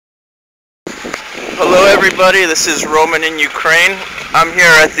Hello everybody, this is Roman in Ukraine. I'm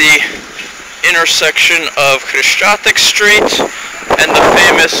here at the intersection of Hrushevskoho Street and the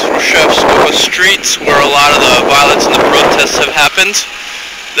famous Hrushevskoho Street, where a lot of the violence and the protests have happened.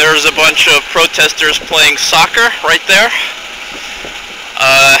 There's a bunch of protesters playing soccer right there.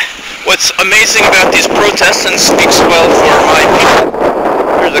 What's amazing about these protests and speaks well for my people,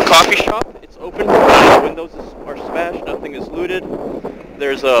 there's a coffee shop. It's open, the windows are smashed, nothing is looted.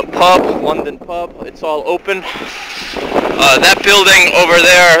 There's a pub, London pub, it's all open. That building over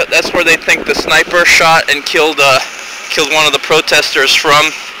there, that's where they think the sniper shot and killed one of the protesters from.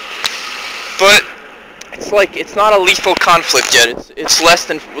 But it's not a lethal conflict yet. It's less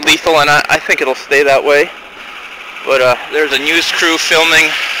than lethal, and I think it'll stay that way. But there's a news crew filming.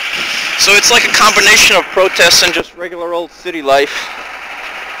 So it's like a combination of protests and just regular old city life.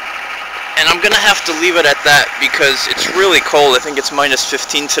 And I'm gonna have to leave it at that because it's really cold. I think it's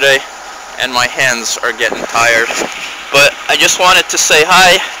 -15 today, and my hands are getting tired. But I just wanted to say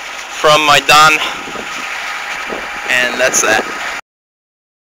hi from Maidan, and that's that.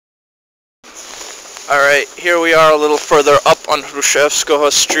 Alright, here we are a little further up on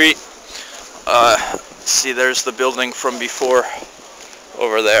Hrushevskoho Street. See, there's the building from before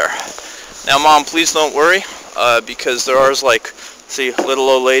over there. Now, Mom, please don't worry, because there are, see, little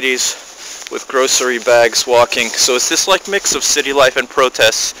old ladies with grocery bags walking. So it's this mix of city life and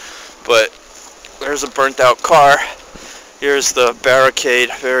protests. But there's a burnt out car. Here's the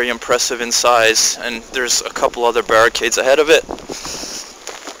barricade, very impressive in size, and there's a couple other barricades ahead of it.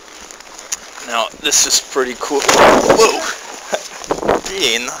 Now this is pretty cool. Whoa!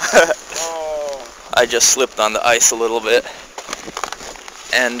 Dean. I just slipped on the ice a little bit.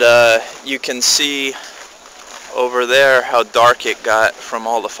 And you can see over there how dark it got from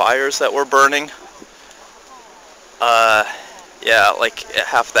all the fires that were burning. Yeah,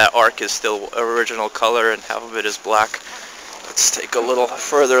 half that arc is still original color and half of it is black. Let's take a little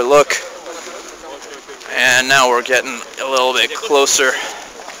further look. And now we're getting a little bit closer.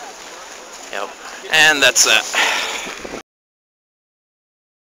 Yep, and that's that.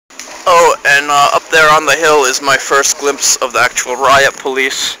 Oh, and up there on the hill is my first glimpse of the actual riot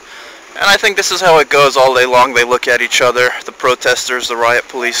police. And I think this is how it goes all day long. They look at each other, the protesters, the riot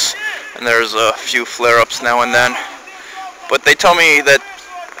police, and there's a few flare-ups now and then. But they tell me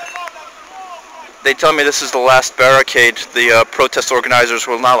this is the last barricade. The protest organizers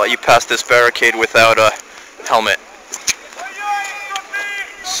will not let you pass this barricade without a helmet.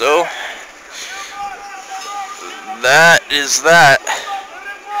 So that is that.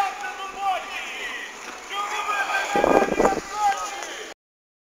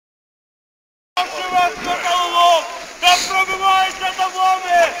 Пробивається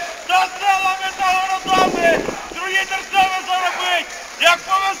домами, за селами, за городами, другі держави заробить. Як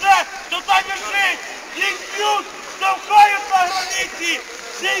повезе, то так і жить. Їх б'ють, штовхають на границі,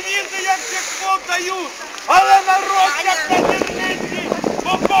 всі візи, як чекмон дають. Але народ, як на зірниці,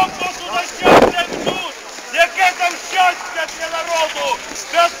 покопно сюди щастя б'ють. Яке там щастя для народу?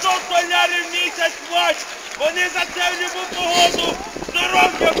 500 долярів в місяць плач. Вони за це в любу погоду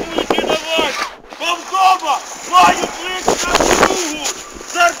здоров'я будуть і давати. Бо вдома мають